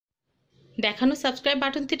দেখানো subscribe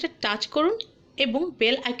বাটনটিতে touch করুন এবং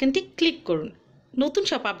বেল আইকনটি ক্লিক করুন নতুন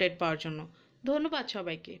সব আপডেট পাওয়ার জন্য। ধন্যবাদ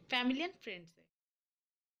সবাইকে, ফ্যামিলি অ্যান্ড ফ্রেন্ডস।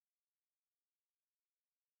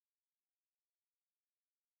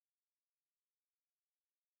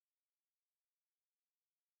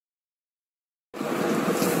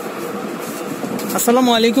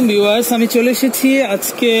 আসসালামু আলাইকুম ভিউয়ার্স, আমি চলে এসেছি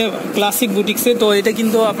আজকে ক্লাসিক বুটিক্সে। তো এটা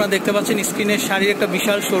কিন্তু আপনারা দেখতে পাচ্ছেন স্ক্রিনে শাড়ির একটা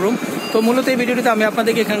বিশাল শোরুম। তো মূলত এই ভিডিওটিতে আমি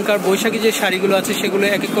আপনাদেরকে এখানকার বৈশাখী যে শাড়িগুলো আছে সেগুলো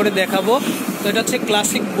এক এক করে দেখাবো। তো এটা হচ্ছে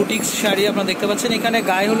ক্লাসিক বুটিক্স শাড়ি। আপনারা দেখতে পাচ্ছেন এখানে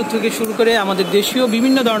গায়ে হলুদ থেকে শুরু করে আমাদের দেশীয়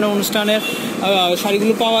বিভিন্ন ধরনের অনুষ্ঠানের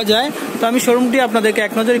শাড়িগুলো পাওয়া যায়। তো আমি শোরুমটি আপনাদেরকে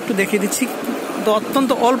এক নজর একটু দেখিয়ে দিচ্ছি। তো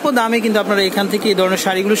অত্যন্ত অল্প দামে কিন্তু আপনারা এখান থেকে এই ধরনের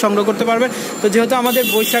শাড়িগুলো সংগ্রহ করতে পারবেন। তো যেহেতু আমাদের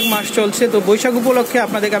বৈশাখ মাস চলছে, তো বৈশাখ উপলক্ষে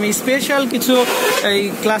আপনাদেরকে আমি স্পেশাল কিছু এই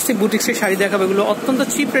ক্লাসিক বুটিক্সের শাড়ি দেখাবো। এগুলো অত্যন্ত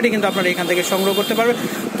চিপ রেটে কিন্তু আপনারা এখান থেকে সংগ্রহ করতে পারবেন।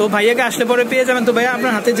 তো ভাইয়াকে আসলে পরে পেয়ে যাবেন। তো ভাইয়া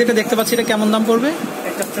আপনার হাতে যেটা দেখতে পাচ্ছি এটা কেমন দাম পড়বে?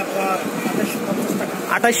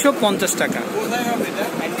 2850 টাকা।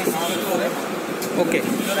 ওকে,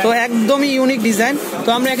 তো একদমই ইউনিক ডিজাইন। তো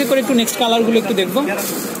আমরা এক এক করে একটু নেক্সট কালারগুলো একটু দেখবো।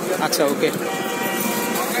 আচ্ছা, ওকে।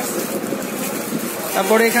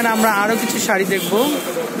 তারপরে এখানে আমরা আরো কিছু শাড়ি দেখবো।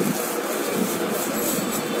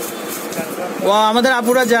 ও আমাদের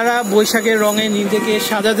আপুরা যারা বৈশাখের রঙে নিজেকে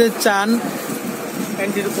সাজাতে চান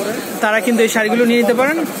তারা কিন্তু এই শাড়িগুলো নিয়ে নিতে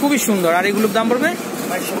পারেন, খুবই সুন্দর। আর এগুলোর দাম পড়বে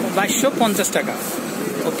 2250 টাকা।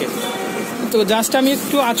 ওকে, তো জাস্ট আমি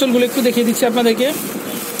একটু আঁচলগুলো একটু দেখিয়ে দিচ্ছি আপনাদেরকে।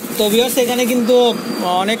 তো ভিউয়ার্স, এখানে কিন্তু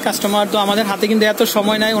অনেক কাস্টমার, তো আমাদের হাতে কিন্তু এত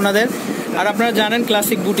সময় নাই ওনাদের। আর আপনারা জানেন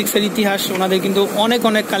ক্লাসিক বুটিক্সের ইতিহাস, ওনাদের কিন্তু অনেক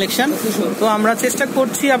অনেক কালেকশন। তো আমরা চেষ্টা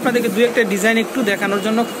করছি আপনাদেরকে দুই একটা ডিজাইন একটু দেখানোর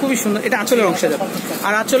জন্য। খুবই সুন্দর, এটা আঁচলের অংশে যাবে।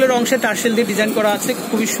 আর আঁচলের অংশে টার্সেল দিয়ে ডিজাইন করা আছে,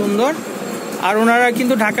 খুবই সুন্দর। আর ওনারা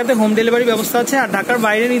কিন্তু ঢাকাতে হোম ডেলিভারি ব্যবস্থা আছে। আর ঢাকার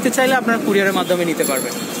বাইরে নিতে চাইলে আপনারা কুরিয়ারের মাধ্যমে নিতে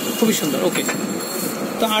পারবেন। খুবই সুন্দর। ওকে,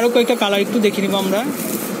 তো আরো কয়েকটা কালার একটু দেখে নিব আমরা।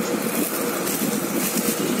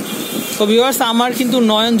 তো ভিউয়ার্স, আমার কিন্তু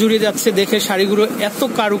নয়ন জুড়িয়ে যাচ্ছে দেখে শাড়িগুলো, এত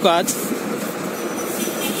কারুকাজ,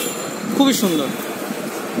 খুবই সুন্দর।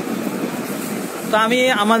 তো আমি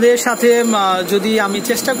আমাদের সাথে যদি আমি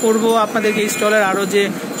চেষ্টা করব আপনাদেরকে স্টলের আরো যে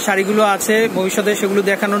শাড়িগুলো আছে ভবিষ্যতে সেগুলো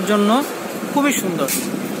দেখানোর জন্য। খুবই সুন্দর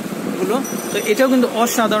এগুলো। তো এটাও কিন্তু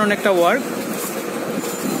অসাধারণ একটা ওয়ার্ক।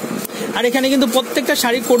 আর এখানে কিন্তু প্রত্যেকটা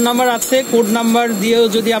শাড়ি কোড নাম্বার আছে। কোড নাম্বার দিয়েও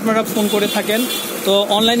যদি আপনারা ফোন করে থাকেন, তো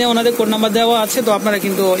অনলাইনে ওনাদের কোড নাম্বার দেওয়া আছে, তো আপনারা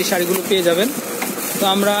কিন্তু এই শাড়িগুলো পেয়ে যাবেন। তো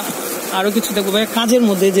আমরা আরো কিছু দেখবো ভাই, কাজের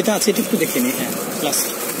মধ্যে যেটা আছে এটা একটু দেখে নিই। হ্যাঁ, প্লাস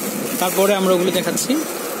তারপরে আমরা ওগুলো দেখাচ্ছি।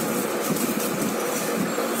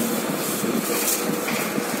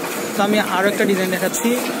 তো আমি আরো একটা ডিজাইন দেখাচ্ছি।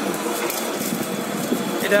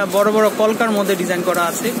 এটা বড় বড় কলকার মধ্যে ডিজাইন করা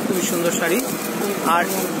আছে, খুবই সুন্দর শাড়ি। আর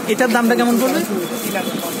এটার দামটা কেমন পড়বে?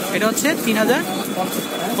 এটা হচ্ছে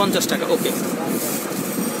 3050 টাকা। ওকে,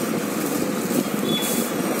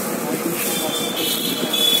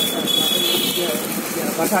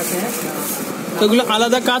 তো এগুলো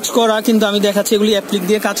আলাদা কাজ করা, কিন্তু আমি দেখাচ্ছি এগুলি অ্যাপ্লিক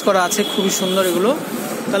দিয়ে কাজ করা আছে, খুবই সুন্দর এগুলো।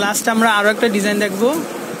 তো লাস্টে আমরা আরো একটা ডিজাইন দেখবো,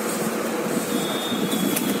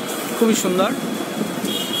 খুবই সুন্দর।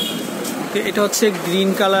 এটা হচ্ছে গ্রিন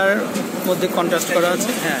কালার মধ্যে কন্ট্রাস্ট করা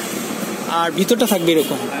আছে। হ্যাঁ, আর ভিতরটা থাকবে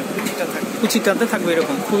এরকম, কুচিটাতে থাকবে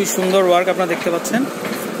এরকম, খুবই সুন্দর ওয়ার্ক আপনারা দেখতে পাচ্ছেন,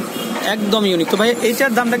 একদম ইউনিক। তো ভাই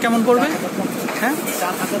এইটার দামটা কেমন পড়বে? হ্যাঁ,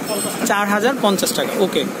 4050 টাকা।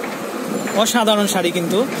 ওকে, অসাধারণ শাড়ি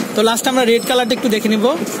কিন্তু। তো লাস্ট আমরা রেড কালারটা একটু দেখে নিব।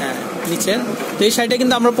 হ্যাঁ, নিচে। তো এই শাড়িটা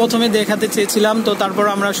কিন্তু আমরা প্রথমে দেখাতে চেয়েছিলাম, তো তারপর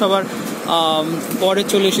আমরা সবার পরে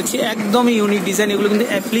চলে এসেছি। একদমই ইউনিক ডিজাইন, এগুলো কিন্তু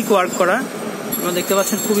অ্যাপ্লিক ওয়ার্ক করা, আপনারা দেখতে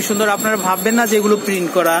পাচ্ছেন, খুবই সুন্দর। আপনারা ভাববেন না যে এগুলো প্রিন্ট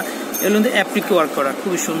করা, এগুলো কিন্তু অ্যাপ্লিক ওয়ার্ক করা,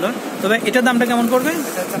 খুবই সুন্দর। তবে এটার দামটা কেমন পড়বে?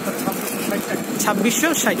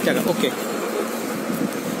 2660 টাকা। ওকে,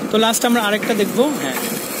 তো লাস্ট আমরা আরেকটা দেখবো। হ্যাঁ,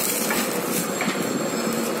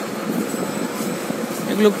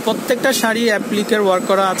 এগুলো প্রত্যেকটা শাড়ি অ্যাপ্লিকের ওয়ার্ক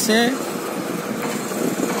করা আছে।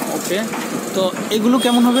 ওকে, তো এগুলো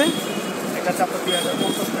কেমন হবে?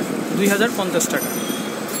 2050 টাকা।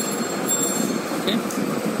 ওকে,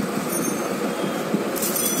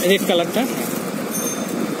 রেড কালারটা।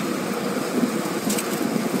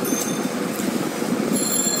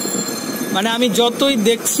 মানে আমি যতই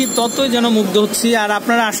দেখছি ততই যেন মুগ্ধ হচ্ছি। আর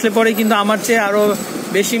আপনারা আসলে পরে কিন্তু আমার চেয়ে আরো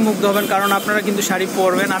বেশি মুগ্ধ হবেন, কারণ আপনারা কিন্তু শাড়ি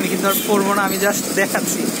পরবেন, আমি কিন্তু আর পরবো না, আমি জাস্ট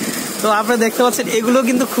দেখাচ্ছি। তো আপনারা দেখতে পাচ্ছেন এগুলো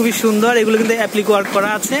কিন্তু খুবই সুন্দর, এগুলো কিন্তু অ্যাপ্লিক ওয়ার্ক করা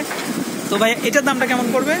আছে। তো ভাই এটার দামটা কেমন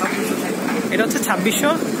পড়বে? এটা হচ্ছে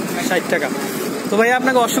 2660 টাকা। তো ভাই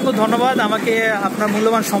আপনাকে অসংখ্য ধন্যবাদ আমাকে আপনার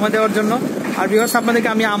মূল্যবান সময় দেওয়ার জন্য। আর ভিউয়ার্স, আপনাদেরকে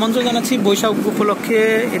আমি আমন্ত্রণ জানাচ্ছি বৈশাখ উপলক্ষে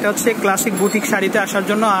এটা হচ্ছে ক্লাসিক বুটিক শাড়িতে আসার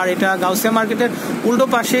জন্য। আর এটা গাউসিয়া মার্কেটের উল্টো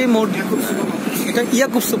পাশেই এটা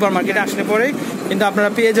ইয়াকুব সুপার মার্কেটে আসলে পরে কিন্তু আপনারা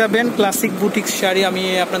পেয়ে যাবেন ক্লাসিক বুটিক শাড়ি। আমি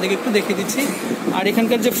আপনাদেরকে একটু দেখিয়ে দিচ্ছি। আর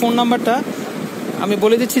এখানকার যে ফোন নাম্বারটা আমি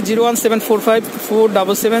বলে দিচ্ছি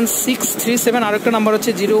 01745477637, আর একটা নাম্বার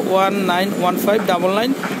হচ্ছে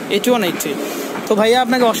 01915998183। তো ভাইয়া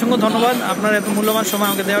আপনাকে অসংখ্য ধন্যবাদ আপনার এত মূল্যবান সময়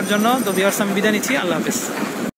আমাকে দেওয়ার জন্য। তো ভিউয়ার্স আমি বিদায় নিচ্ছি, আল্লাহ হাফেজ।